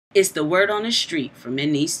It's the word on the street from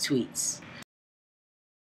in these tweets.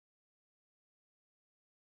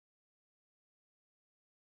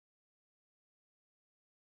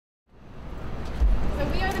 So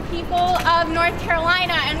we are the people of North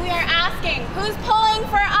Carolina, and we are asking, who's pulling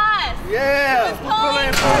for us? Yeah! Who's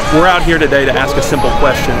pulling for us? We're out here today to ask a simple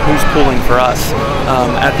question: who's pulling for us?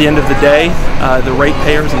 At the end of the day, the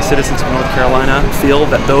ratepayers and citizens of North Carolina feel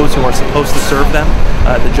that those who are supposed to serve them,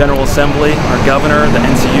 the General Assembly, our governor, the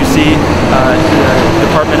NCUC, the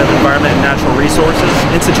Department of Environment and Natural Resources,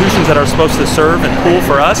 institutions that are supposed to serve and pull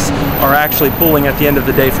for us, are actually pulling at the end of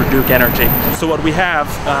the day for Duke Energy. So what we have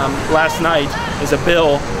last night is a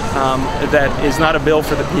bill that is not a bill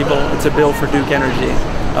for the people, it's a bill for Duke Energy.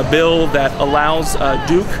 A bill that allows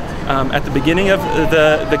Duke at the beginning of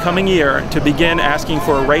the coming year to begin asking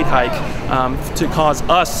for a rate hike to cause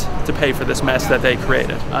us to pay for this mess that they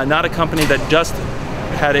created. Not a company that just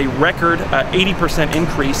had a record 80%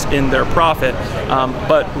 increase in their profit,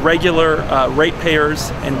 but regular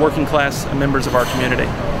ratepayers and working class members of our community.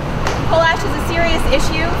 Coal ash is a serious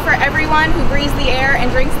issue for everyone who breathes the air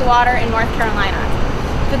and drinks the water in North Carolina.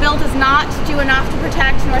 The bill does not do enough to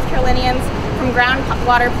protect North Carolinians from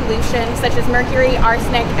groundwater pollution such as mercury,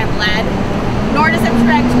 arsenic, and lead, nor does it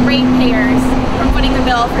protect ratepayers from footing the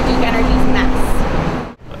bill for Duke Energy's mess.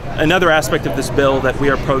 Another aspect of this bill that we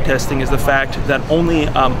are protesting is the fact that only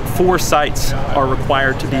 4 sites are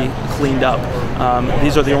required to be cleaned up.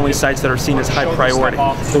 These are the only sites that are seen as high priority.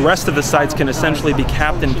 The rest of the sites can essentially be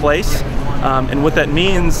capped in place, and what that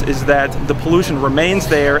means is that the pollution remains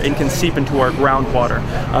there and can seep into our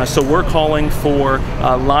groundwater. So we're calling for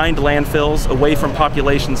lined landfills away from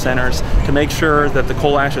population centers to make sure that the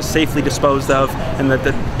coal ash is safely disposed of and that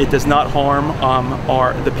it does not harm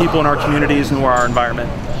the people in our communities nor our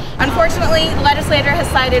environment. Unfortunately, the legislature has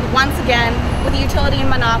sided once again with the utility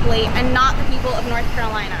and monopoly and not the people of North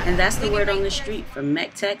Carolina. And that's the word on the street from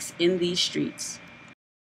MECTEX in these streets.